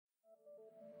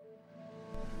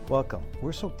Welcome.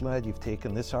 We're so glad you've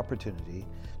taken this opportunity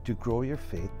to grow your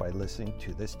faith by listening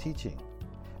to this teaching.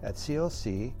 At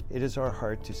CLC, it is our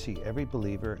heart to see every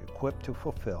believer equipped to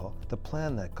fulfill the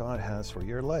plan that God has for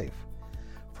your life.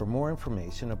 For more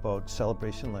information about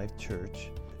Celebration Life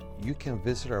Church, you can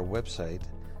visit our website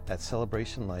at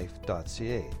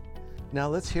celebrationlife.ca. Now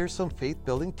let's hear some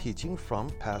faith-building teaching from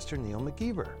Pastor Neil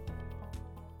McKeever.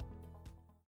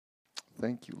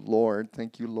 Thank you, Lord.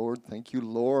 Thank you, Lord. Thank you,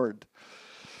 Lord.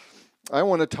 I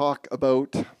want to talk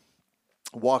about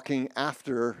walking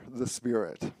after the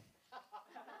Spirit.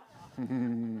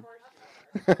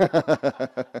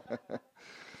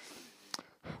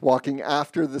 Walking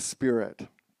after the Spirit.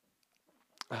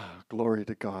 Glory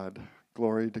to God.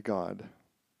 Glory to God.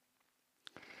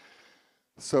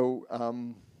 So,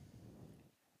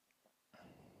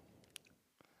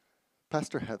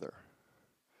 Pastor Heather,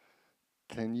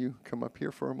 can you come up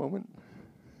here for a moment?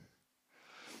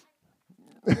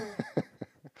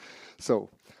 So,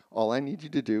 all I need you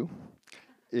to do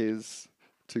is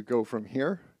to go from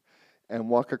here and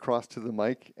walk across to the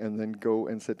mic and then go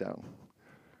and sit down.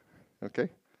 Okay?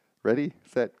 Ready,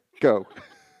 set, go.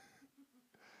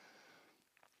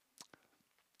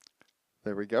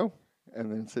 There we go.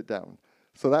 And then sit down.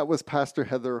 So that was Pastor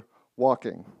Heather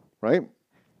walking, right?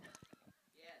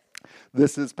 Yes.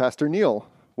 This is Pastor Neil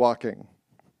walking.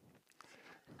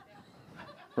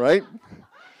 Right?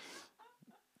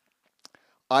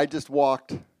 I just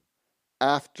walked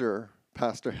after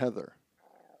Pastor Heather,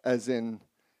 as in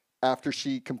after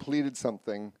she completed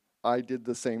something, I did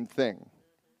the same thing.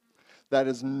 That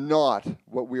is not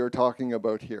what we are talking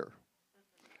about here.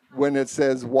 When it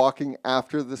says walking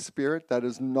after the Spirit, that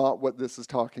is not what this is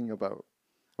talking about,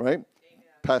 right? Amen.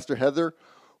 Pastor Heather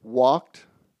walked,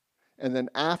 and then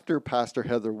after Pastor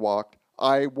Heather walked,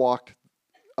 I walked.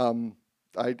 I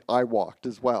walked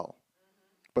as well.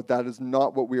 But that is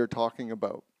not what we are talking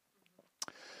about.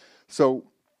 So,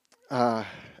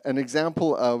 an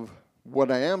example of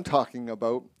what I am talking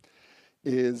about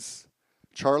is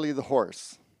Charlie the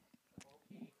horse.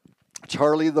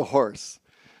 Charlie the horse.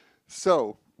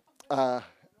 So,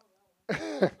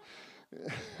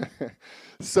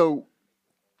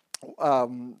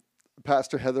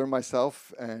 Pastor Heather,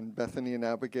 myself, and Bethany and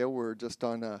Abigail were just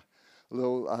on a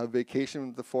little vacation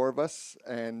with the four of us,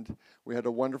 and we had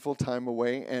a wonderful time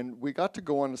away, and we got to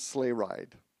go on a sleigh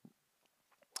ride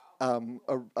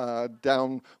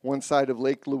down one side of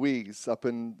Lake Louise up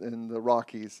in the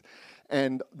Rockies.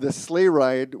 And the sleigh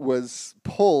ride was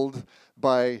pulled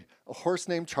by a horse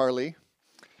named Charlie,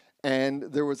 and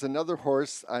there was another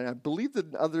horse, and I believe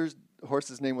the other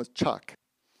horse's name was Chuck,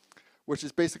 which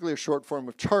is basically a short form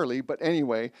of Charlie, but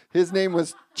anyway, his name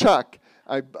was Chuck.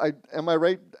 Am I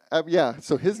right? Yeah,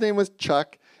 so his name was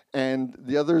Chuck, and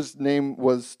the other's name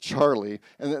was Charlie.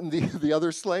 And then the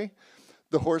other sleigh,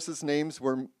 the horses' names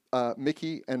were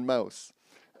Mickey and Mouse.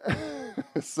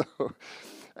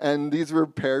 And these were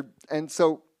paired. And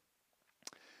so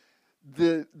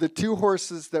the two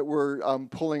horses that were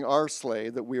pulling our sleigh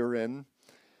that we were in,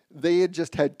 they had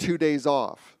just had 2 days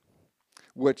off,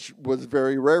 which was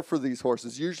very rare for these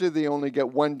horses. Usually they only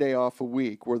get 1 day off a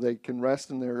week where they can rest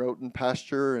and they're out in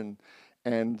pasture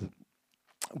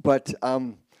but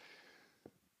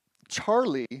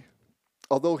Charlie,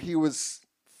 although he was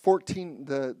 14,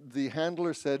 the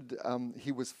handler said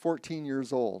he was 14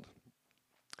 years old.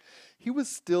 He was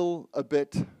still a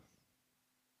bit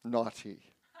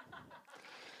naughty.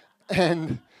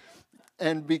 and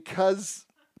because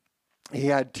he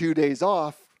had 2 days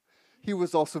off, he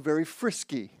was also very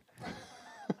frisky,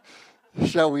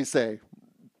 shall we say.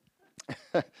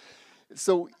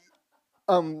 So,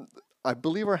 I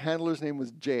believe our handler's name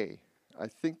was Jay. I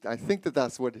think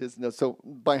that's what his. So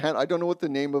by hand, I don't know what the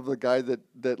name of the guy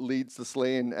that leads the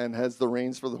sleigh and has the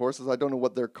reins for the horses. I don't know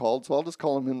what they're called, so I'll just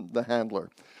call him the handler.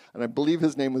 And I believe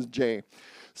his name was Jay.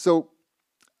 So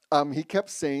he kept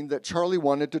saying that Charlie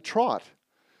wanted to trot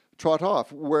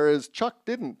off, whereas Chuck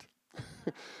didn't.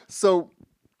 So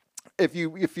if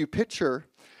you picture,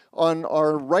 on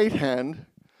our right hand,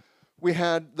 we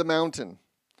had the mountain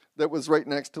that was right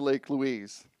next to Lake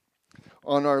Louise.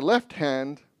 On our left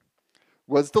hand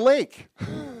was the lake.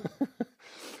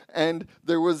 And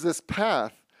there was this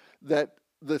path that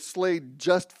the sleigh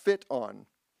just fit on,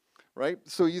 right?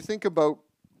 So you think about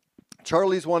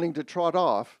Charlie's wanting to trot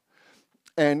off,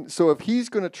 and so if he's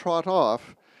going to trot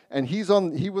off, and he was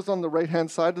on the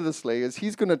right-hand side of the sleigh, as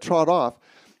he's going to trot off,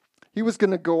 he was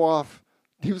going to go off.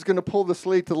 He was going to pull the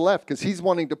sleigh to the left because he's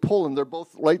wanting to pull, and they're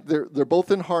both right. They're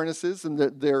both in harnesses, and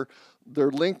they're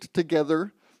linked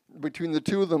together between the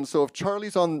two of them. So if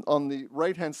Charlie's on the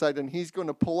right-hand side and he's going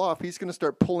to pull off, he's going to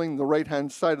start pulling the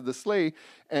right-hand side of the sleigh,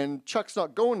 and Chuck's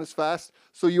not going as fast,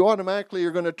 so you automatically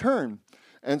are going to turn.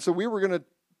 And so we were going to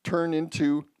turn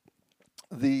into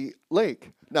the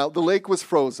lake. Now, the lake was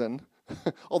frozen,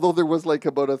 although there was like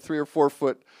about a 3 or 4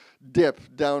 foot dip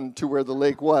down to where the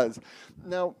lake was.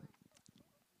 Now,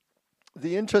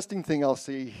 the interesting thing I'll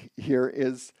see here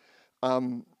is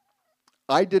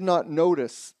I did not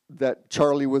notice that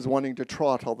Charlie was wanting to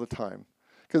trot all the time.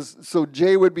 So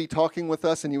Jay would be talking with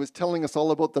us, and he was telling us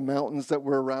all about the mountains that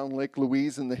were around Lake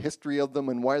Louise and the history of them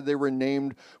and why they were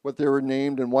named, what they were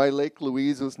named, and why Lake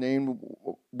Louise was named,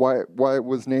 why it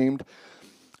was named.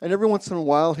 And every once in a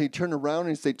while, he'd turn around and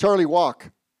he'd say, "Charlie,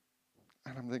 walk."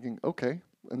 And I'm thinking, okay.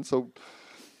 And so,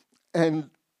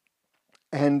 and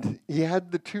he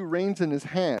had the 2 reins in his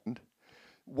hand.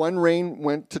 One rein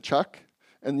went to Chuck,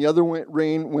 and the other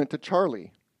rein went to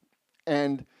Charlie.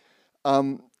 And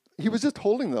he was just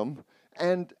holding them.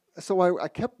 And so I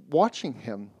kept watching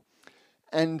him.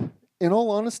 And in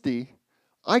all honesty,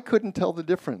 I couldn't tell the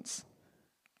difference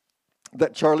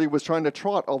that Charlie was trying to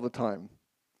trot all the time.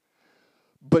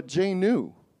 But Jay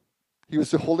knew. He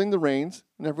was holding the reins,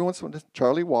 and every once in a while,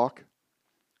 "Charlie, walk,"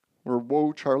 or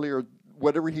 "Whoa, Charlie," or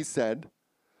whatever he said.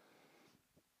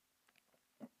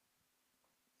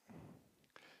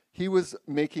 He was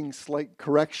making slight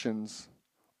corrections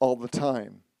all the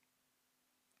time,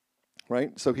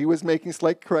 right? So he was making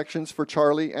slight corrections for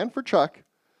Charlie and for Chuck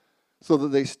so that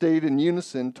they stayed in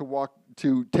unison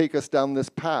to take us down this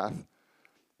path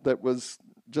that was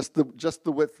just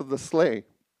the width of the sleigh.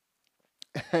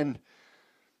 And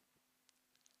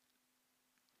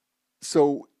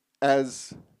so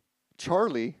as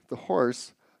Charlie, the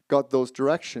horse, got those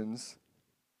directions,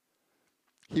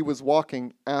 he was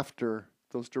walking after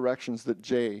those directions that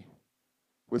Jay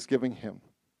was giving him.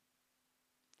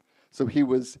 So he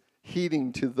was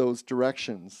heeding to those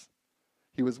directions.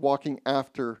 He was walking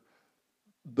after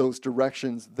those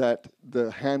directions that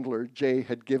the handler, Jay,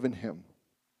 had given him.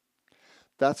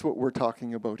 That's what we're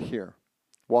talking about here.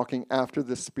 Walking after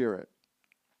the Spirit.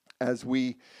 As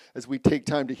we take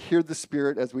time to hear the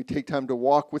Spirit, as we take time to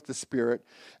walk with the Spirit,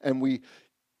 and we,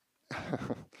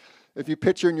 if you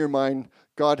picture in your mind,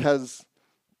 God has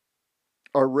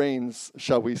our reins,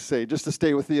 shall we say, just to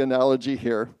stay with the analogy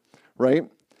here,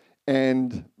 right?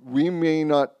 And we may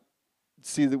not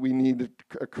see that we need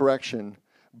a correction,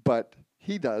 but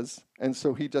he does. And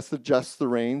so he just adjusts the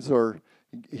reins, or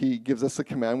he gives us a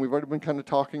command. We've already been kind of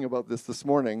talking about this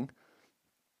morning.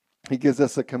 He gives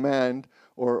us a command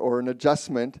or an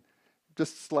adjustment,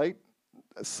 just slight,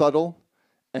 subtle,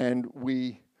 and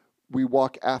we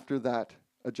walk after that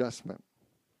adjustment.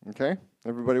 Okay?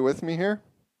 Everybody with me here?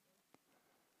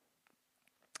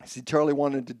 See, Charlie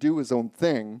wanted to do his own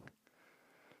thing,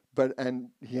 and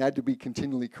he had to be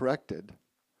continually corrected.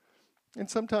 And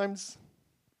sometimes,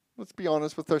 let's be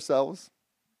honest with ourselves,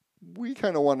 we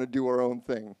kind of want to do our own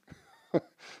thing.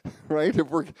 Right? If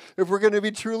we're going to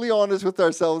be truly honest with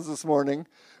ourselves this morning,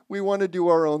 we want to do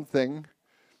our own thing,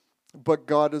 but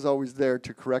God is always there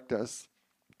to correct us,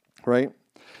 right?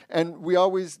 And we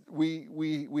always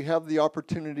we have the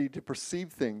opportunity to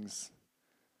perceive things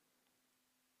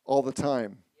all the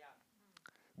time.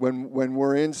 When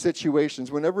we're in situations,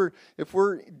 if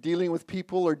we're dealing with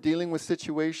people or dealing with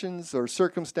situations or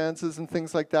circumstances and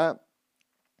things like that,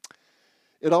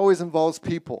 it always involves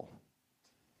people.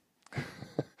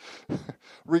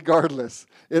 Regardless,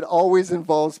 it always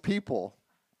involves people.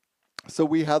 So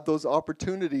we have those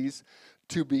opportunities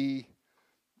to be,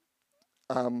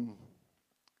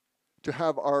 to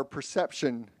have our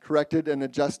perception corrected and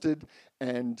adjusted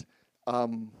and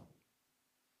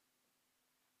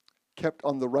kept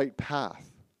on the right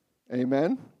path.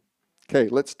 Amen? Okay,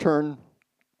 let's turn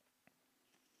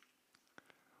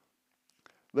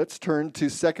to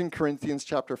 2 Corinthians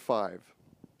chapter 5.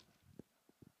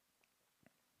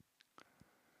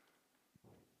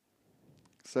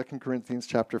 2 Corinthians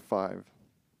chapter 5.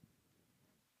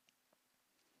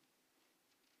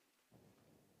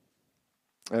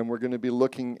 And we're going to be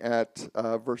looking at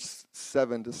verse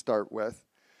 7 to start with.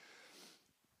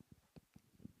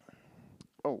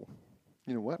 Oh,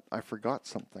 you know what? I forgot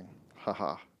something.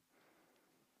 Haha.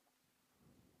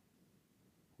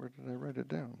 Where did I write it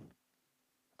down?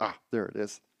 Ah, there it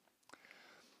is.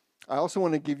 I also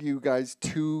want to give you guys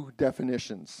 2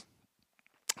 definitions.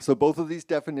 So both of these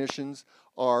definitions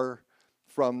are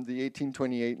from the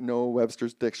 1828 Noah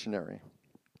Webster's Dictionary.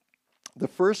 The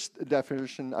first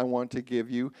definition I want to give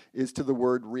you is to the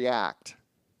word react.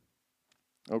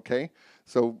 Okay?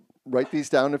 So write these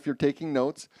down if you're taking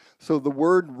notes. So the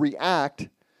word react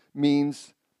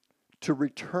means to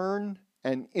return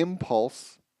an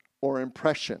impulse or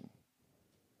impression.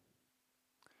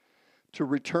 To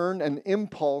return an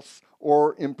impulse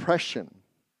or impression.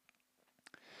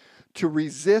 To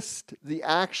resist the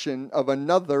action of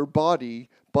another body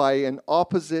by an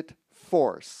opposite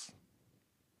force.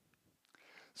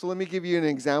 So let me give you an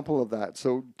example of that.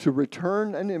 So to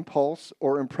return an impulse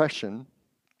or impression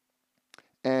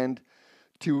and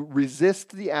to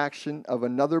resist the action of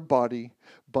another body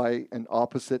by an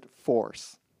opposite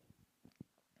force.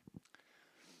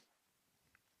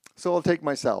 So I'll take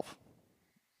myself.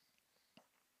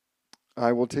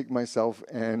 I will take myself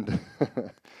and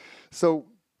so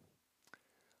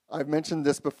I've mentioned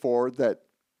this before that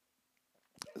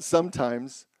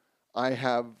sometimes I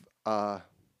have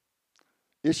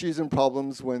issues and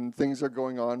problems when things are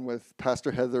going on with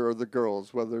Pastor Heather or the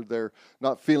girls, whether they're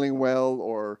not feeling well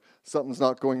or something's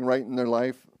not going right in their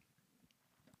life.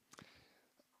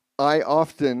 I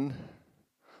often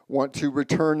want to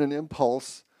return an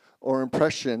impulse or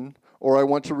impression, or I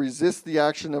want to resist the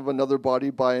action of another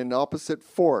body by an opposite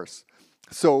force.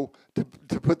 So to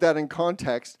put that in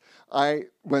context,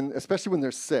 especially when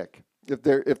they're sick,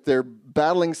 if they're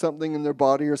battling something in their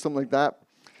body or something like that,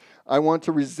 I want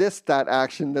to resist that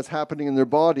action that's happening in their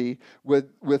body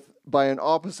by an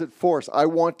opposite force. I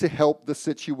want to help the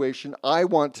situation. I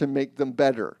want to make them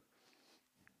better.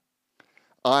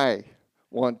 I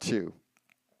want to.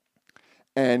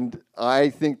 And I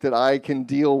think that I can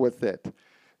deal with it.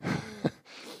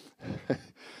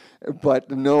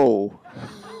 But no.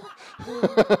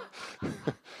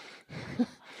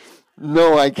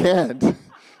 No, I can't.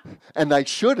 And I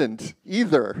shouldn't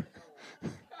either.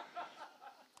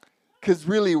 Because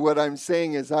really what I'm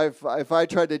saying is if I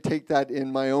try to take that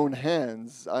in my own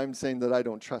hands, I'm saying that I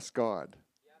don't trust God.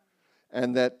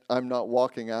 And that I'm not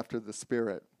walking after the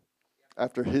Spirit,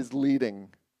 after His leading,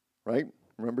 right?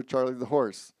 Remember Charlie the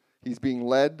horse? He's being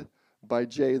led by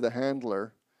Jay the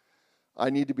handler. I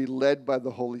need to be led by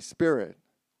the Holy Spirit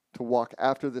to walk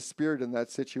after the Spirit in that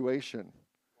situation.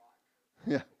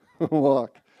 Yeah,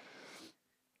 walk.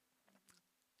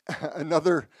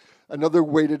 Another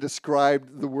way to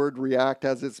describe the word react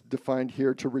as it's defined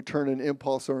here, to return an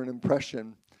impulse or an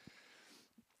impression.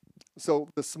 So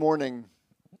this morning,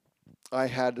 I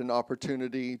had an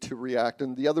opportunity to react,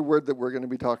 and the other word that we're going to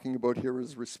be talking about here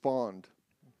is respond.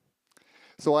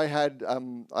 So I had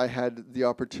the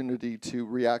opportunity to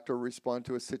react or respond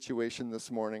to a situation this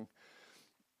morning,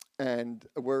 and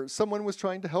where someone was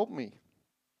trying to help me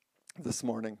this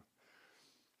morning,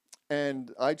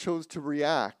 and I chose to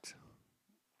react,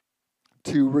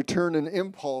 to return an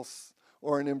impulse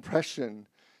or an impression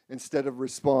instead of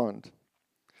respond.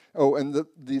 Oh, and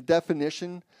the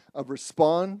definition of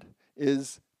respond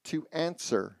is to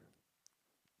answer,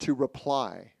 to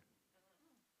reply.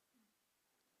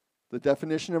 The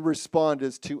definition of respond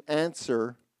is to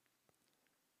answer,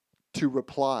 to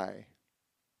reply.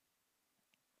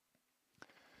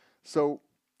 So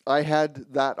I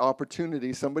had that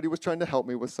opportunity. Somebody was trying to help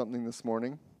me with something this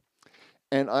morning,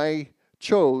 and I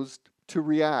chose to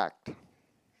react.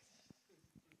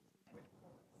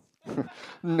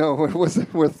 No, it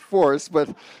wasn't with force,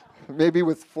 but maybe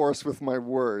with force with my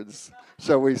words,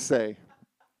 shall we say.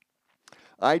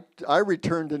 I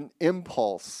returned an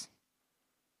impulse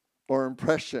or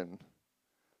impression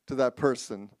to that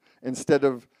person instead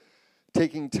of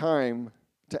taking time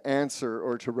to answer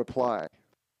or to reply.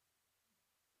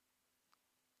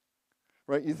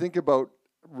 Right? You think about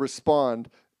respond,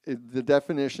 the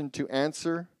definition to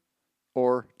answer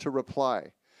or to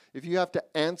reply. If you have to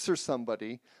answer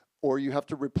somebody or you have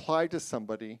to reply to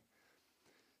somebody,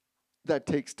 that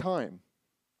takes time.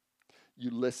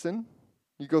 You listen,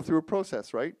 you go through a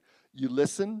process, right? You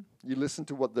listen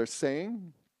to what they're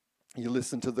saying, you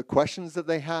listen to the questions that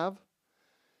they have,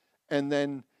 and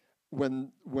then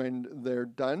when they're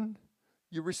done,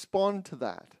 you respond to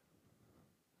that.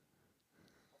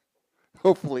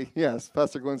 Hopefully, yes,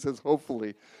 Pastor Glenn says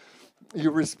hopefully.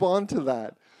 You respond to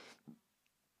that.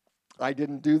 I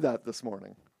didn't do that this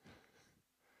morning.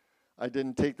 I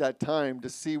didn't take that time to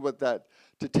see to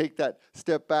take that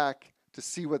step back to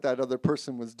see what that other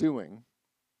person was doing.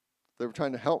 They were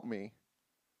trying to help me,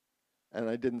 and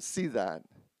I didn't see that.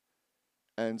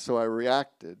 And so I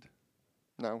reacted.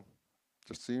 Now,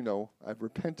 just so you know, I've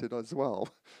repented as well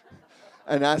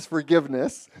and asked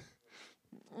forgiveness.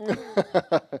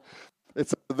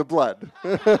 It's the blood.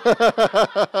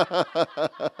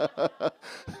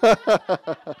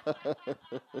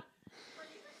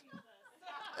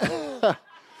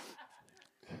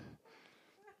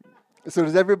 So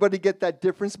does everybody get that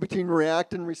difference between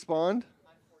react and respond?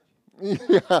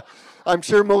 Yeah, I'm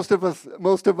sure most of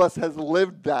us has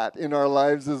lived that in our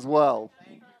lives as well.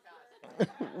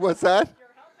 What's that?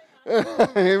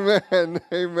 Amen.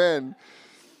 Amen.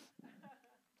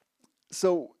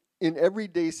 So, in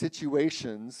everyday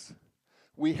situations,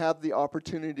 we have the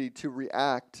opportunity to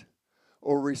react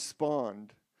or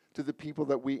respond to the people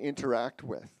that we interact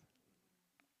with.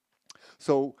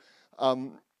 So,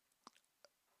 um,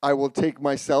 I will take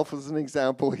myself as an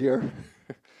example here.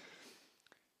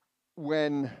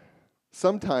 When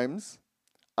sometimes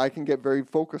I can get very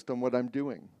focused on what I'm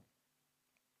doing.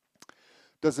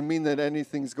 Doesn't mean that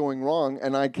anything's going wrong,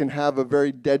 and I can have a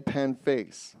very deadpan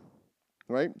face,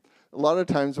 right? A lot of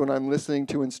times when I'm listening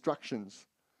to instructions,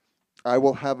 I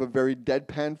will have a very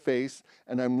deadpan face,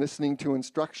 and I'm listening to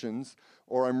instructions,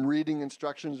 or I'm reading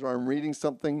instructions, or I'm reading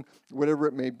something, whatever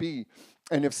it may be.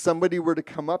 And if somebody were to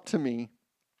come up to me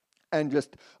and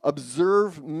just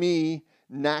observe me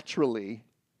naturally,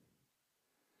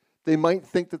 they might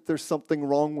think that there's something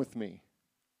wrong with me.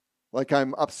 Like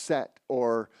I'm upset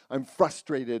or I'm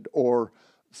frustrated or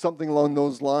something along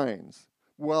those lines.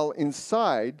 Well,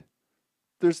 inside,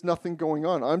 there's nothing going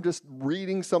on. I'm just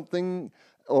reading something,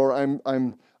 or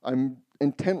I'm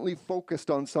intently focused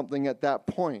on something at that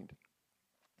point.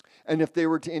 And if they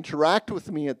were to interact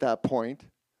with me at that point,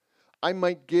 I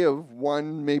might give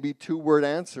 1, maybe 2-word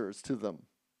answers to them.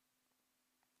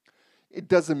 It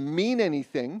doesn't mean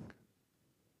anything.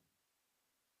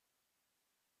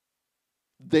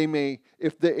 They may,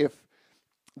 if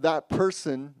that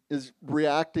person is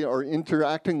reacting or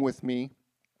interacting with me,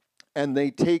 and they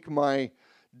take my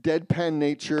deadpan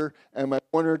nature and my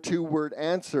 1 or 2-word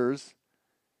answers,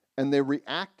 and they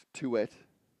react to it,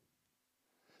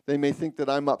 they may think that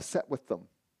I'm upset with them.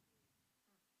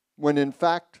 When in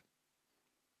fact,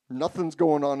 nothing's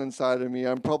going on inside of me.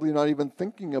 I'm probably not even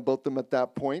thinking about them at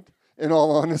that point, in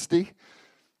all honesty.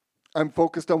 I'm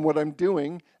focused on what I'm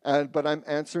doing, but I'm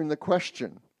answering the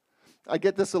question. I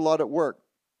get this a lot at work,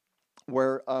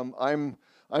 where I'm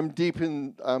deep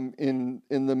in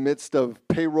the midst of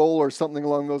payroll or something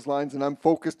along those lines, and I'm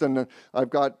focused, and I've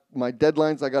got my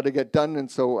deadlines I got to get done, and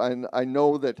so I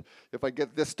know that if I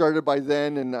get this started by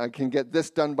then, and I can get this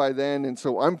done by then, and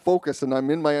so I'm focused, and I'm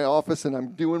in my office, and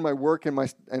I'm doing my work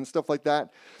and stuff like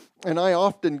that, and I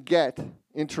often get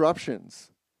interruptions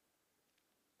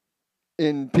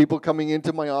in people coming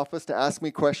into my office to ask me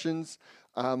questions.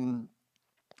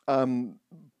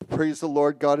 Praise the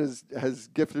Lord, God has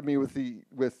gifted me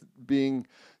with being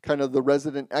kind of the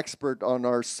resident expert on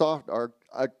our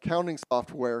accounting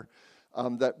software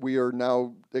that we are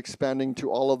now expanding to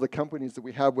all of the companies that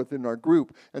we have within our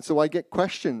group. And so I get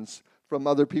questions from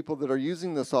other people that are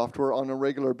using the software on a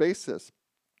regular basis.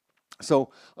 So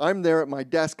I'm there at my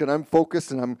desk, and I'm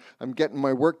focused, and I'm getting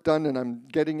my work done, and I'm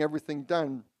getting everything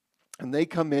done. And they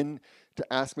come in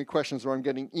to ask me questions, or I'm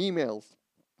getting emails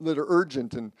that are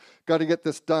urgent and got to get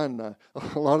this done.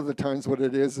 A lot of the times what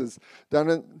it is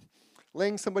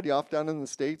laying somebody off down in the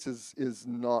States is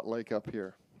not like up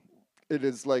here. It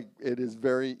is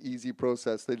very easy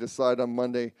process. They decide on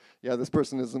Monday, yeah, this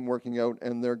person isn't working out,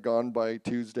 and they're gone by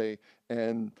Tuesday,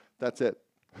 and that's it.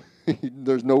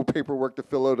 There's no paperwork to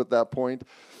fill out at that point,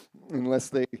 unless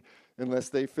they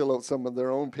fill out some of their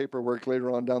own paperwork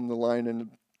later on down the line. And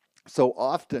so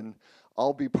often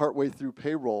I'll be partway through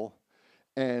payroll,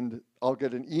 and I'll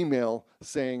get an email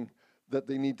saying that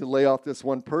they need to lay off this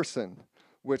one person,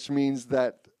 which means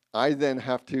that I then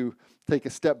have to take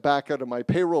a step back out of my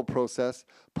payroll process,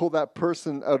 pull that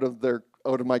person out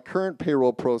of my current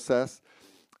payroll process,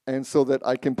 and so that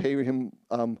I can pay him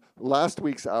last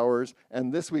week's hours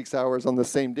and this week's hours on the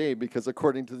same day, because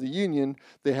according to the union,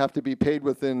 they have to be paid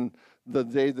within the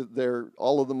day that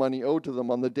all of the money owed to them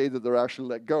on the day that they're actually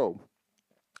let go.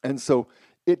 And so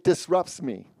it disrupts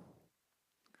me.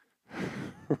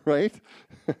 Right?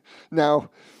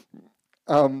 Now,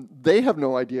 they have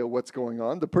no idea what's going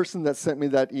on. The person that sent me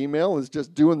that email is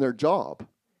just doing their job.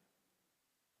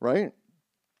 Right?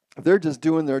 They're just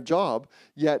doing their job,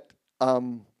 yet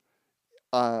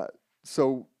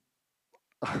so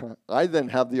I then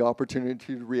have the opportunity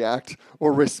to react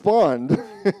or respond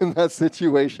in that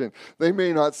situation. They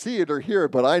may not see it or hear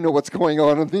it, but I know what's going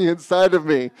on the inside of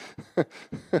me.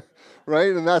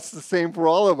 Right? And that's the same for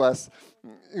all of us.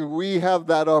 We have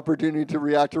that opportunity to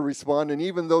react or respond, and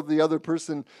even though the other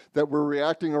person that we're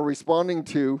reacting or responding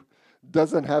to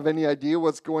doesn't have any idea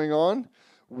what's going on,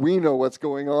 we know what's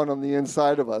going on the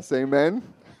inside of us. Amen?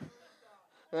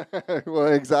 Well,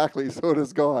 exactly. So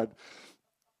does God.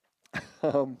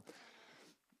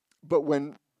 But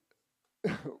when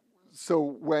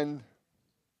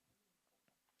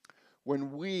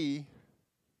we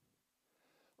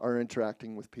are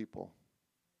interacting with people.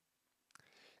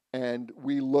 And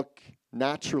we look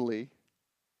naturally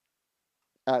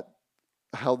at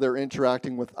how they're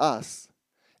interacting with us,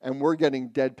 and we're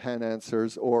getting deadpan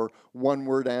answers or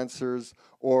one-word answers,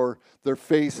 or their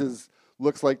faces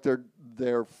looks like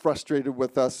they're frustrated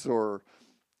with us or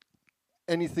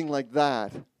anything like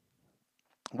that.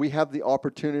 We have the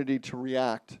opportunity to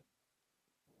react,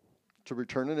 to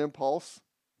return an impulse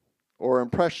or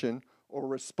impression, or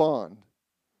respond,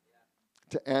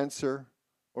 to answer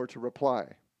or to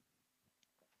reply.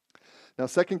 Now,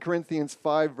 2 Corinthians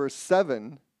 5, verse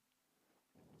 7,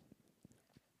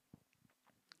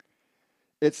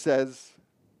 it says,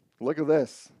 look at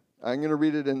this. I'm going to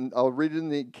read it I'll read it in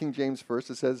the King James first.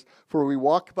 It says, "For we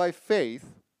walk by faith,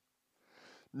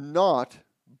 not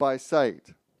by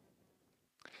sight."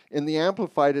 In the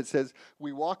Amplified, it says,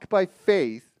 "We walk by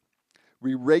faith,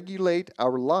 we regulate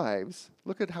our lives."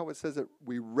 Look at how it says it.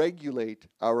 We regulate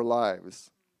our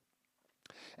lives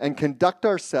and conduct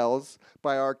ourselves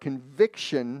by our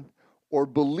conviction or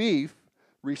belief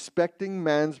respecting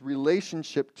man's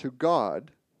relationship to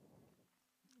God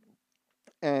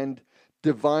and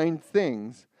divine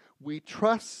things. We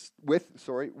trust with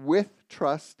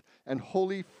trust and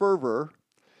holy fervor.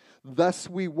 Thus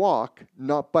we walk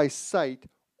not by sight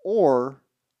or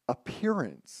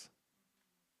appearance.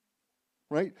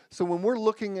 Right? So when we're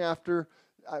looking at a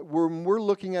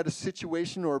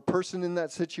situation or a person in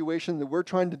that situation that we're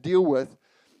trying to deal with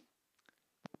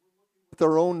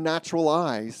our own natural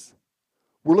eyes,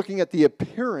 we're looking at the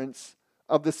appearance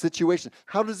of the situation.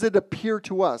 How does it appear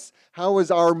to us? How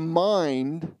is our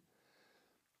mind,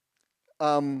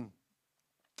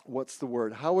 what's the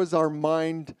word? How is our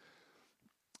mind,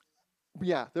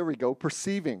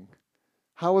 perceiving?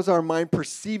 How is our mind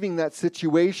perceiving that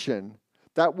situation?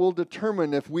 That will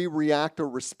determine if we react or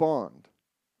respond.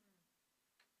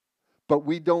 But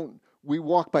we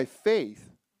walk by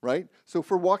faith, right? So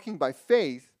if we're walking by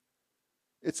faith,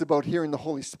 it's about hearing the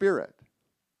Holy Spirit,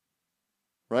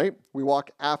 right? We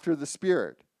walk after the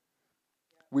Spirit.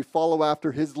 We follow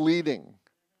after His leading.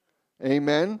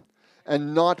 Amen?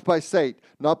 And not by sight.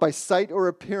 Not by sight or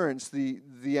appearance, the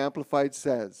Amplified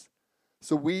says.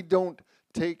 So we don't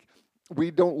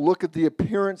look at the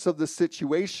appearance of the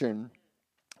situation.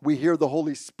 We hear the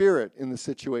Holy Spirit in the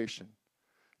situation.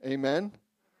 Amen?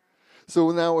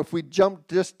 So now if we jump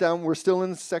just down, we're still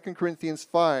in 2 Corinthians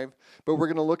 5, but we're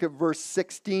going to look at verse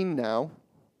 16 now.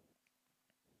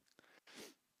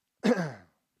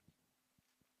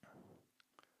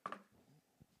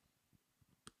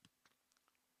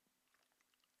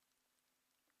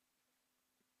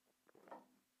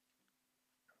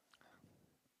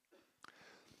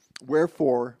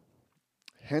 Wherefore,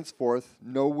 henceforth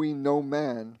know we no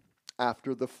man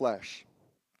after the flesh.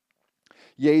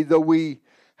 Yea, though we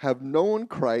have known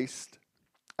Christ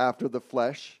after the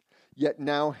flesh, yet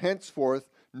now henceforth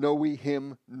know we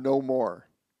him no more.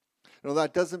 Now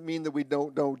that doesn't mean that we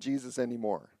don't know Jesus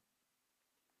anymore.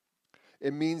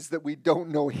 It means that we don't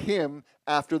know him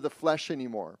after the flesh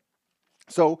anymore.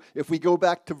 So if we go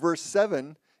back to verse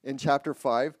 7 in chapter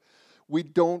 5, we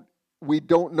don't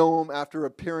know him after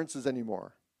appearances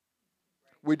anymore.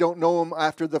 We don't know him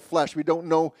after the flesh. We don't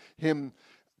know him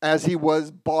as he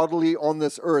was bodily on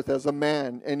this earth as a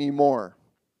man anymore.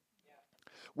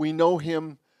 We know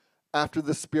him after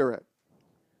the Spirit.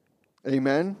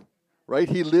 Amen? Right?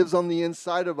 He lives on the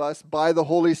inside of us by the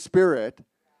Holy Spirit,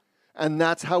 and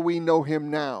that's how we know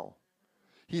him now.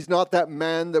 He's not that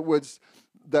man that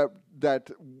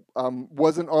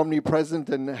wasn't omnipresent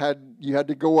and you had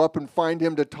to go up and find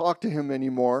him to talk to him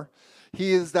anymore.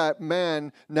 He is that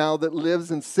man now that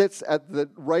lives and sits at the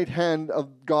right hand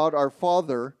of God our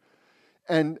Father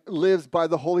and lives by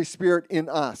the Holy Spirit in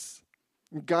us,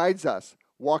 guides us,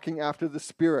 walking after the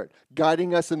Spirit,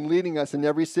 guiding us and leading us in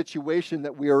every situation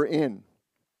that we are in.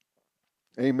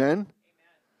 Amen?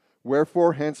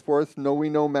 Wherefore, henceforth, know we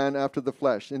no man after the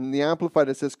flesh. In the Amplified,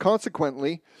 it says,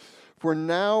 consequently, from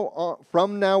now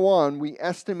on, we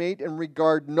estimate and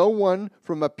regard no one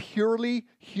from a purely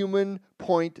human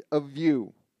point of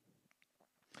view,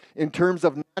 in terms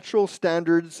of natural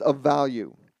standards of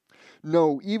value.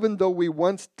 No, even though we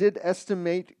once did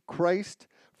estimate Christ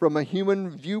from a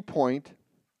human viewpoint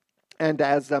and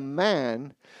as a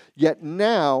man, yet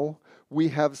now we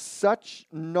have such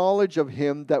knowledge of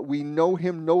him that we know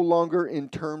him no longer in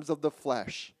terms of the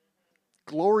flesh.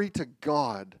 Glory to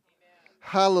God.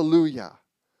 Hallelujah.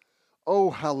 Oh,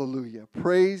 hallelujah.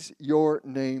 Praise your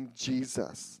name,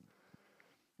 Jesus.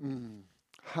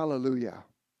 Hallelujah.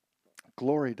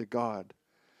 Glory to God.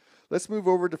 Let's move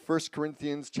over to 1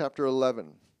 Corinthians chapter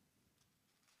 11.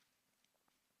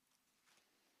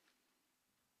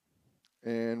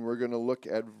 And we're going to look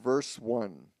at verse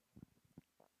 1.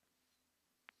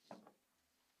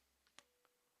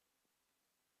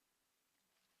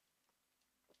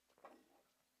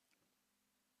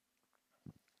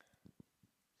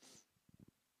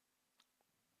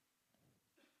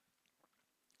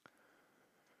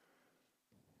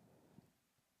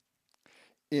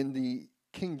 In the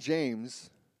King James,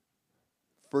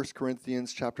 1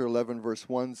 Corinthians chapter 11, verse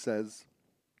 1 says,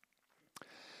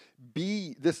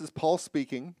 this is Paul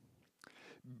speaking,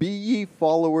 "Be ye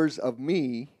followers of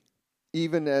me,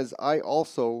 even as I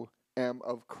also am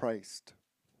of Christ."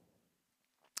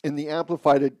 In the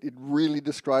Amplified, it really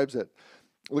describes it.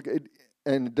 Look,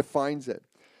 and defines it.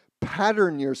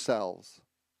 "Pattern yourselves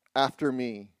after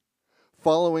me,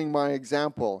 following my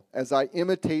example, as I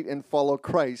imitate and follow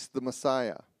Christ the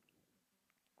Messiah."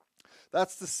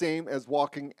 That's the same as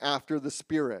walking after the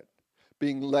Spirit,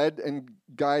 being led and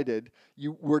guided.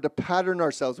 We're to pattern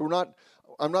ourselves.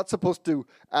 I'm not supposed to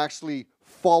actually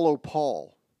follow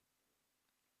Paul.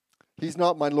 He's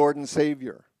not my Lord and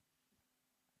Savior.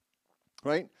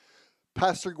 Right?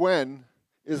 Pastor Gwen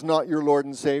is not your Lord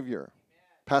and Savior.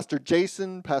 Pastor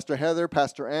Jason, Pastor Heather,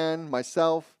 Pastor Ann,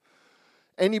 myself,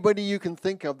 anybody you can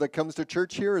think of that comes to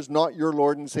church here is not your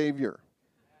Lord and Savior.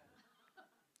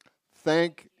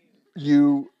 Thank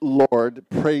you, Lord.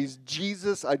 Praise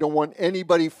Jesus. I don't want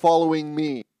anybody following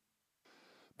me,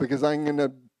 because I'm going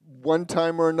to, one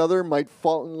time or another, might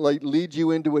lead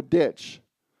you into a ditch.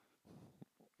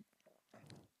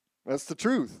 That's the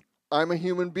truth. I'm a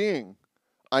human being.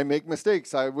 I make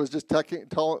mistakes. I was just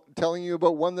telling you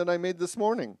about one that I made this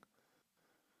morning.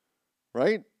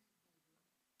 Right?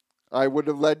 I would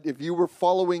have if you were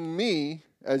following me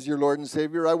as your Lord and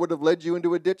Savior, I would have led you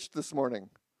into a ditch this morning.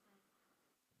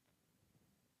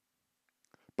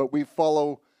 But we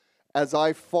follow, as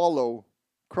I follow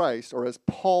Christ, or as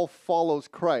Paul follows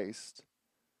Christ,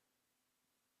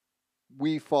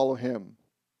 we follow him.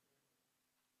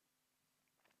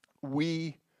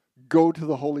 We go to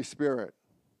the Holy Spirit.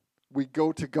 We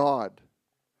go to God.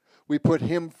 We put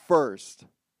him first.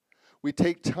 We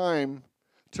take time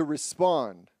to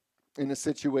respond in a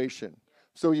situation.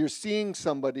 So you're seeing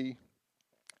somebody,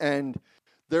 and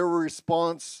their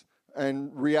response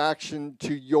and reaction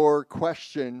to your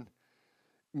question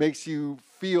makes you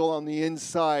feel on the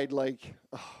inside like,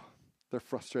 oh, they're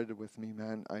frustrated with me,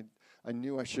 man. I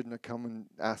knew I shouldn't have come and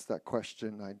asked that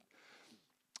question.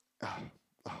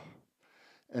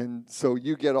 And so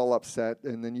you get all upset,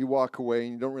 and then you walk away,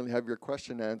 and you don't really have your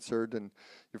question answered, and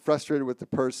you're frustrated with the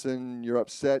person, you're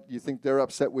upset, you think they're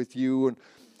upset with you, and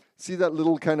see that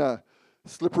little kind of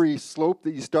slippery slope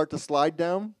that you start to slide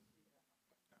down?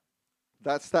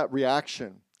 That's that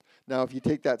reaction. Now, if you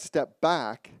take that step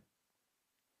back,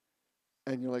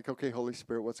 and you're like, okay, Holy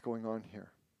Spirit, what's going on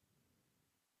here?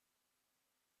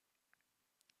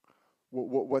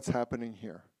 What's happening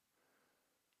here?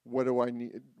 What do I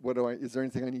need? Is there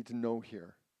anything I need to know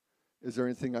here? Is there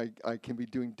anything I can be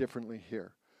doing differently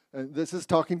here? And this is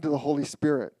talking to the Holy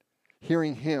Spirit,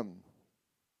 hearing him.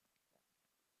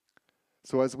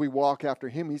 So as we walk after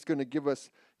him, he's going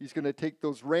to take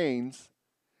those reins,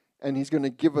 and he's going to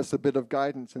give us a bit of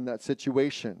guidance in that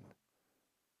situation.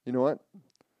 You know what?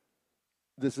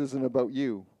 This isn't about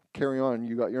you. Carry on.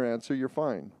 You got your answer. You're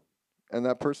fine. And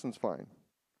that person's fine.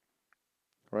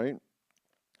 Right?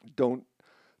 Don't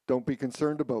be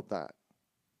concerned about that.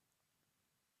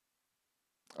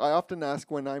 I often ask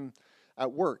when I'm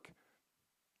at work,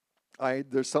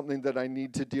 there's something that I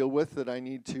need to deal with, that I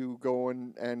need to go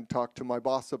and talk to my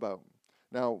boss about.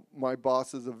 Now, my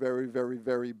boss is a very, very,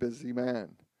 very busy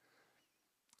man,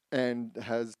 and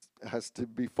has to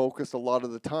be focused a lot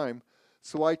of the time.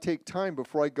 So I take time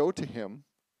before I go to him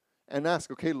and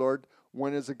ask, okay, Lord,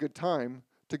 when is a good time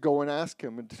to go and ask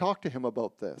him and to talk to him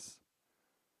about this?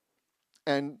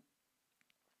 And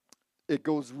it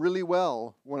goes really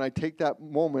well when I take that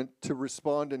moment to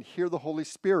respond and hear the Holy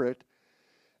Spirit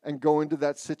and go into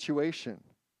that situation.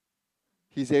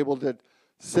 He's able to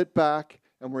sit back,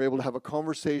 and we're able to have a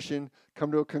conversation,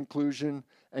 come to a conclusion,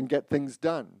 and get things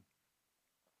done.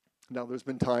 Now, there's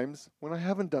been times when I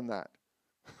haven't done that.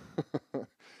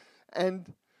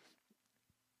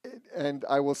 And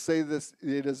I will say this,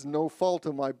 it is no fault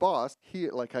of my boss.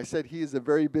 Like I said, he is a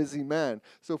very busy man.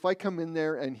 So if I come in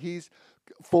there and he's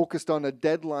focused on a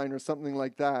deadline or something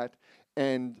like that,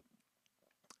 and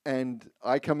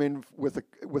I come in with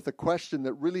a question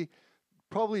that really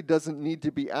probably doesn't need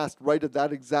to be asked right at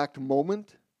that exact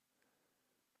moment,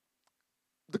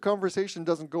 the conversation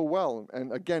doesn't go well.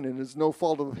 And again, it is no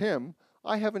fault of him.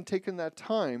 I haven't taken that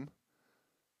time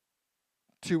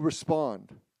to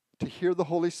respond, to hear the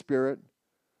Holy Spirit,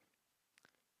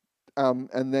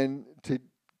 and then to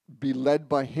be led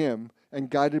by Him and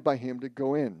guided by Him to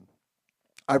go in.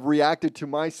 I've reacted to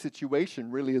my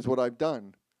situation, really, is what I've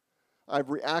done. I've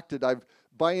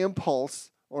by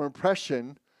impulse or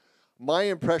impression, my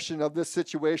impression of this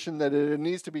situation that it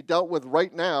needs to be dealt with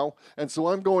right now, and so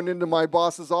I'm going into my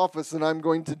boss's office and I'm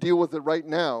going to deal with it right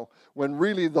now, when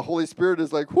really the Holy Spirit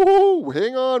is like, whoa,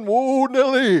 hang on, whoa,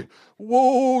 Nelly,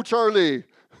 whoa, Charlie.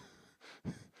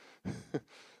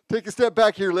 Take a step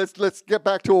back here, let's get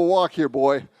back to a walk here,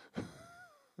 boy.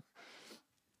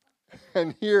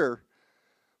 And hear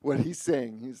what he's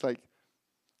saying. He's like,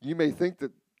 you may think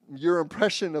that your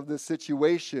impression of this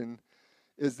situation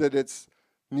is that it's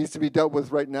needs to be dealt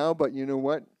with right now, but you know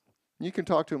what? You can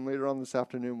talk to him later on this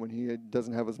afternoon when he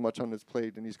doesn't have as much on his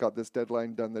plate and he's got this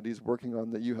deadline done that he's working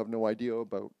on that you have no idea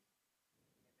about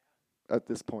at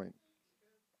this point.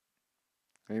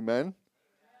 Amen?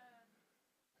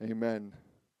 Amen.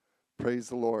 Praise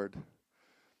the Lord.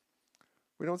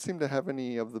 We don't seem to have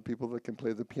any of the people that can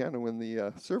play the piano in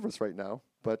the service right now,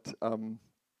 but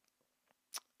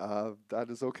that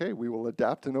is okay. We will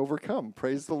adapt and overcome.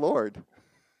 Praise the Lord.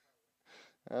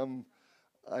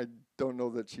 I don't know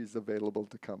that she's available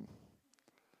to come.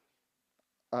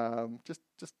 Just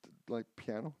like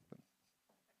piano.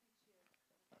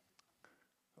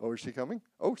 Oh, is she coming?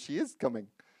 Oh, she is coming.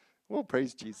 Well,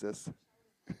 praise Jesus.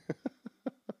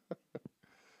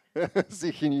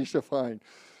 Seeking you shall find.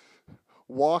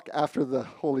 Walk after the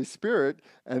Holy Spirit,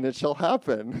 and it shall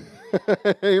happen.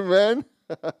 Amen.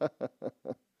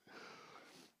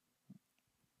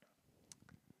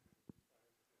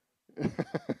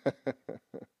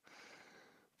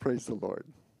 Praise the Lord.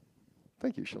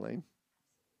 Thank you, Shalane.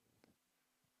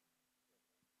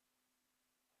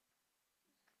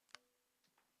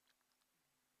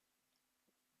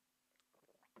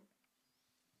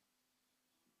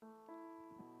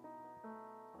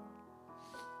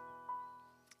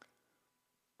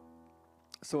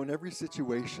 So in every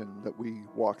situation that we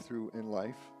walk through in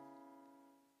life,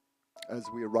 as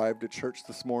we arrived at church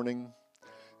this morning,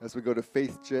 as we go to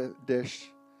Faith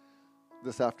Dish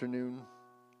this afternoon,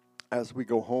 as we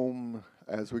go home,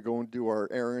 as we go and do our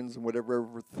errands and whatever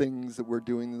things that we're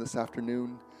doing this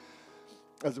afternoon,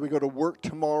 as we go to work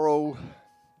tomorrow,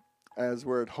 as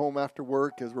we're at home after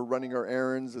work, as we're running our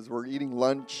errands, as we're eating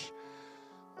lunch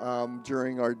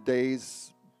during our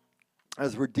days,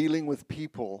 as we're dealing with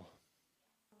people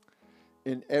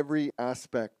in every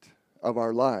aspect of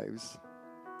our lives,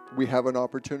 we have an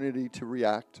opportunity to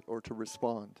react or to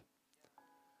respond.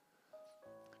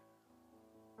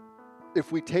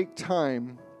 If we take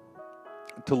time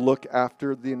to look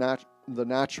after the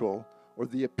natural or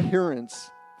the appearance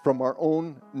from our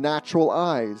own natural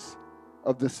eyes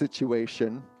of the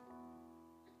situation,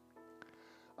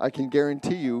 I can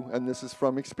guarantee you, and this is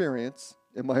from experience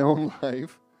in my own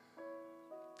life,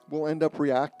 we'll end up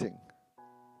reacting.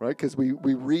 Right? Because we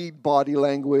read body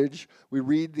language, we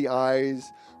read the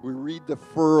eyes, we read the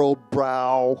furrowed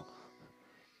brow.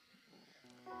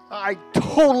 I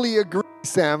totally agree,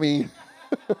 Sammy.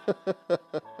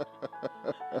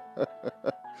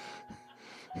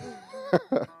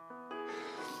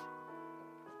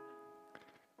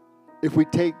 If we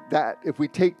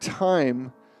take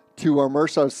time to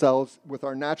immerse ourselves with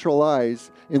our natural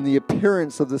eyes in the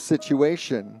appearance of the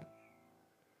situation,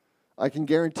 I can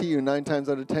guarantee you 9 times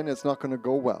out of 10 it's not going to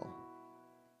go well.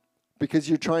 Because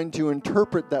you're trying to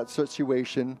interpret that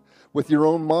situation with your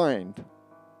own mind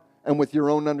and with your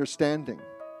own understanding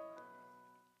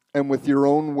and with your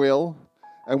own will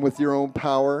and with your own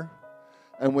power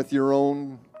and with your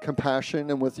own compassion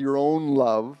and with your own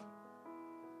love.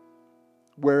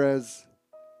 Whereas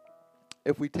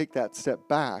if we take that step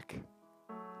back,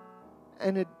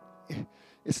 and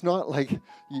it's not like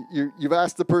you've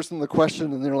asked the person the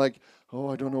question and they're like, oh,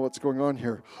 I don't know what's going on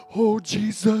here. Oh,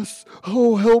 Jesus.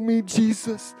 Oh, help me,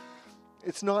 Jesus.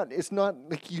 It's not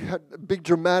like you had a big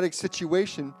dramatic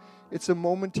situation. It's a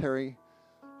momentary,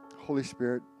 Holy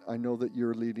Spirit, I know that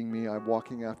you're leading me. I'm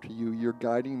walking after you. You're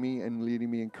guiding me and leading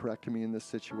me and correcting me in this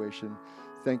situation.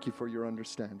 Thank you for your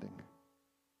understanding.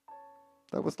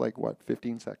 That was like,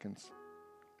 15 seconds.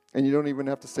 And you don't even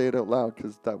have to say it out loud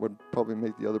because that would probably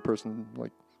make the other person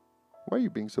like, why are you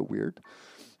being so weird?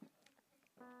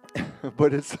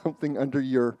 But it's something under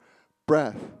your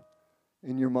breath,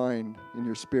 in your mind, in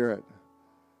your spirit.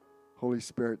 Holy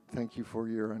Spirit, thank you for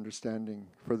your understanding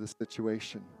for the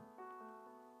situation.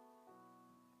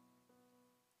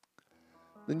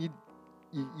 Then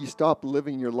you stop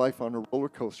living your life on a roller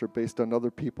coaster based on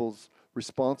other people's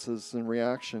responses and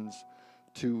reactions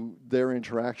to their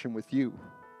interaction with you.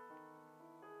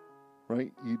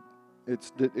 Right?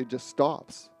 It just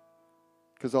stops.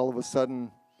 Because all of a sudden,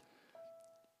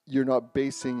 you're not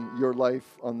basing your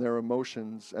life on their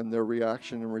emotions and their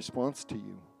reaction and response to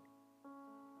you,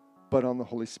 but on the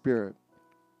Holy Spirit,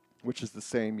 which is the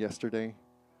same yesterday,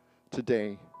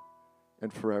 today,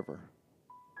 and forever.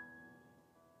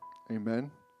 Amen?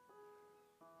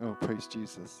 Oh, praise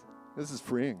Jesus. This is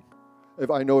freeing. If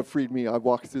I know it freed me, I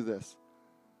walked through this.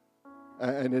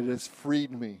 And it has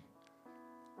freed me,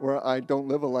 where I don't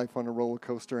live a life on a roller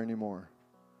coaster anymore.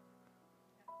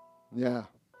 Yeah.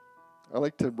 I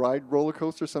like to ride roller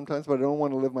coasters sometimes, but I don't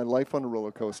want to live my life on a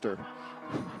roller coaster.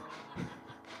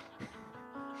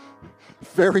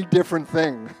 Very different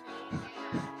thing.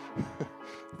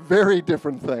 Very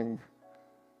different thing.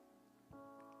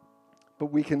 But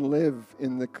we can live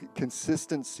in the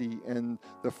consistency and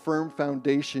the firm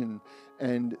foundation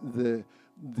and the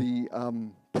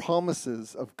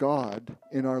promises of God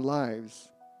in our lives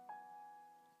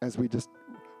as we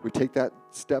take that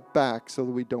step back so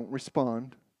that we don't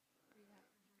respond.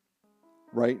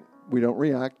 Right? We don't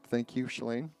react. Thank you,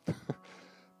 Shalane.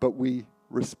 But we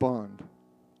respond.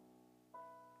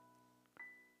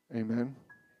 Amen.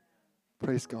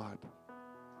 Praise God.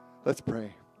 Let's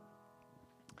pray.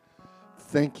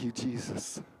 Thank you,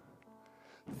 Jesus.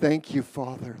 Thank you,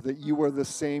 Father, that you are the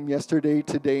same yesterday,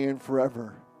 today, and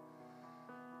forever.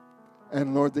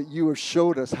 And Lord, that you have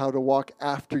showed us how to walk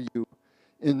after you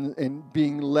in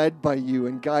being led by you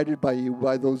and guided by you,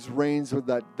 by those reins with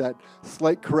that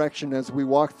slight correction as we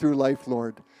walk through life,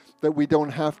 Lord. That we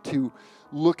don't have to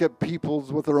look at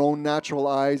people's with our own natural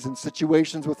eyes and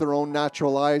situations with our own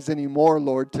natural eyes anymore,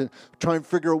 Lord, to try and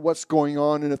figure out what's going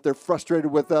on and if they're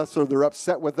frustrated with us or they're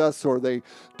upset with us or they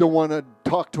don't want to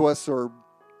talk to us or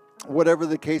whatever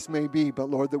the case may be. But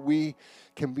Lord, that we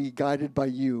can be guided by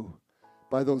you,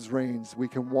 by those reins. We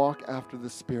can walk after the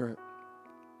Spirit.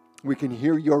 We can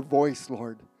hear your voice,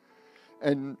 Lord,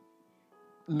 and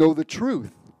know the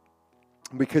truth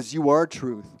because you are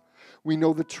truth. We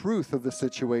know the truth of the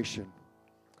situation.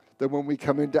 That when we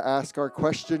come in to ask our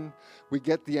question, we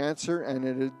get the answer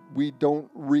and we don't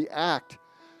react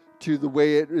to the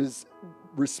way it is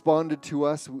responded to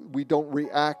us. We don't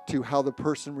react to how the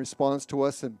person responds to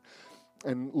us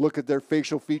and look at their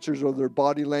facial features or their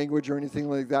body language or anything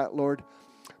like that, Lord.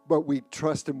 But we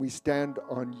trust and we stand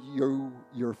on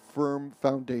your firm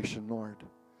foundation, Lord,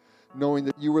 knowing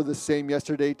that you are the same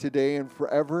yesterday, today, and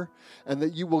forever, and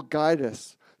that you will guide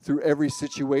us through every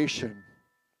situation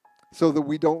so that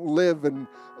we don't live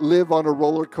on a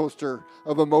roller coaster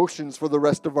of emotions for the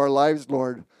rest of our lives,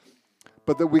 Lord,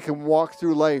 but that we can walk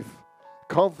through life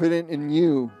confident in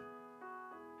you,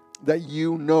 that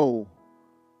you know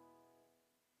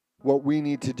what we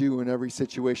need to do in every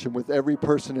situation with every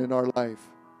person in our life.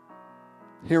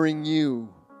 Hearing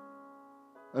you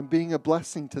and being a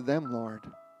blessing to them, Lord.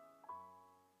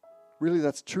 Really,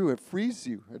 that's true. It frees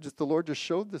you. The Lord just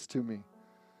showed this to me.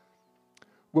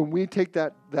 When we take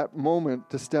that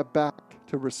moment to step back,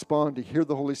 to respond, to hear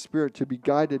the Holy Spirit, to be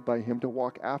guided by Him, to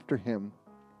walk after Him,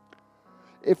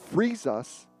 it frees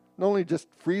us. Not only just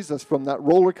frees us from that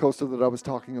roller coaster that I was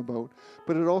talking about,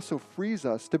 but it also frees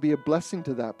us to be a blessing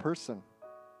to that person.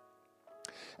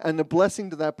 And the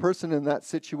blessing to that person in that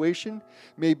situation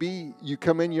may be you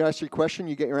come in, you ask your question,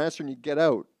 you get your answer, and you get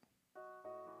out.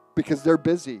 Because they're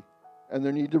busy and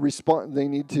they need to respond. They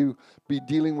need to be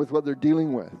dealing with what they're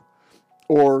dealing with.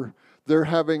 Or they're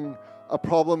having a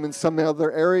problem in some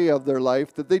other area of their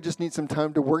life that they just need some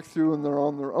time to work through and they're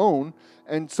on their own.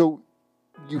 And so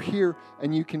you hear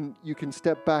and you can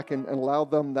step back and allow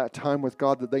them that time with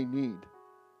God that they need.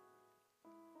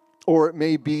 Or it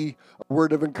may be a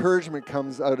word of encouragement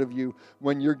comes out of you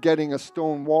when you're getting a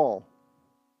stone wall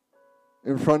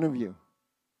in front of you.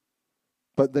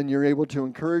 But then you're able to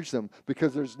encourage them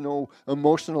because there's no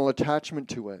emotional attachment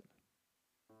to it.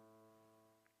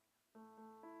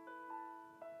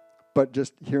 But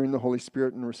just hearing the Holy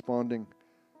Spirit and responding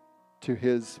to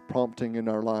His prompting in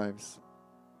our lives.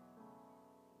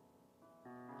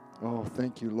 Oh,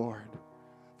 thank you, Lord.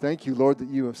 Thank you, Lord, that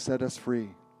you have set us free.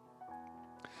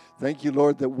 Thank you,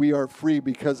 Lord, that we are free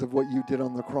because of what you did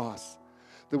on the cross.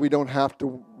 That we don't have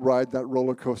to ride that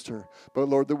roller coaster. But,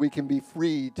 Lord, that we can be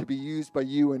free to be used by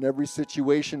you in every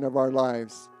situation of our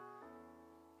lives.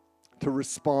 To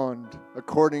respond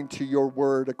according to your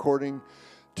word, according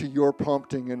to your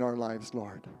prompting in our lives,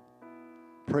 Lord.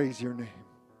 Praise your name.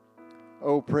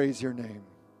 Oh, praise your name.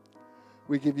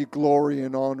 We give you glory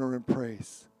and honor and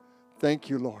praise. Thank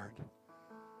you, Lord.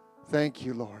 Thank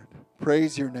you, Lord.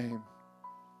 Praise your name.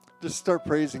 Just start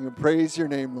praising and praise your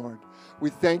name, Lord. We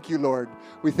thank you, Lord.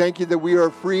 We thank you that we are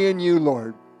free in you,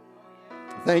 Lord.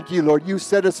 Thank you, Lord. You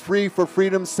set us free for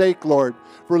freedom's sake, Lord,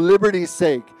 for liberty's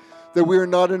sake, that we are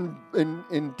not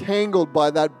entangled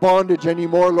by that bondage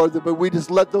anymore, Lord, but we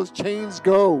just let those chains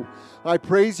go. I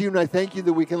praise you and I thank you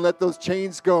that we can let those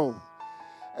chains go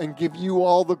and give you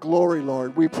all the glory,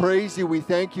 Lord. We praise you. We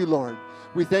thank you, Lord.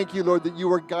 We thank you, Lord, that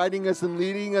you are guiding us and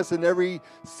leading us in every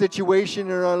situation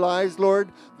in our lives,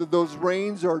 Lord, that those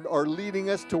reins are leading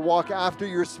us to walk after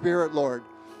your Spirit, Lord.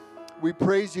 We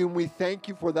praise you and we thank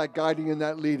you for that guiding and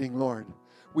that leading, Lord.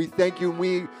 We thank you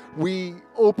and we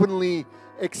openly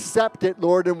accept it,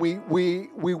 Lord, and we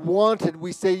want it.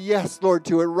 We say yes, Lord,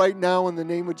 to it right now in the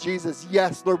name of Jesus.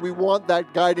 Yes, Lord, we want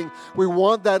that guiding. We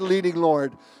want that leading,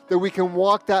 Lord, that we can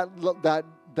walk that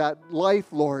life,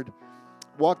 Lord,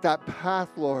 walk that path,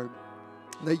 Lord,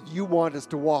 that you want us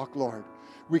to walk, Lord.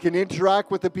 We can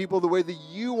interact with the people the way that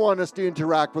you want us to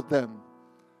interact with them.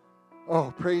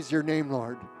 Oh, praise your name,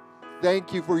 Lord.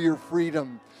 Thank you for your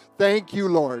freedom. Thank you,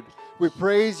 Lord. We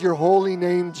praise your holy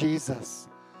name, Jesus.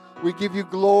 We give you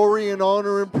glory and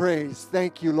honor and praise.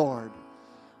 Thank you, Lord.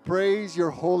 Praise your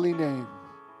holy name.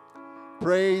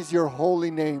 Praise your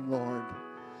holy name, Lord.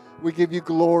 We give you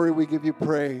glory. We give you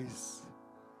praise.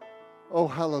 Oh,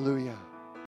 hallelujah.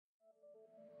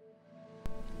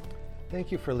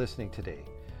 Thank you for listening today.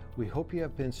 We hope you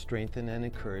have been strengthened and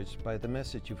encouraged by the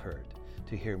message you've heard.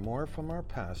 To hear more from our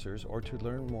pastors or to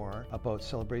learn more about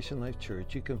Celebration Life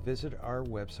Church, you can visit our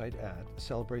website at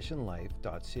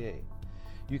celebrationlife.ca.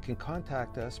 You can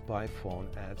contact us by phone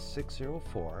at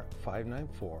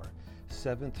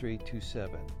 604-594-7327,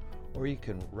 or you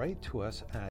can write to us at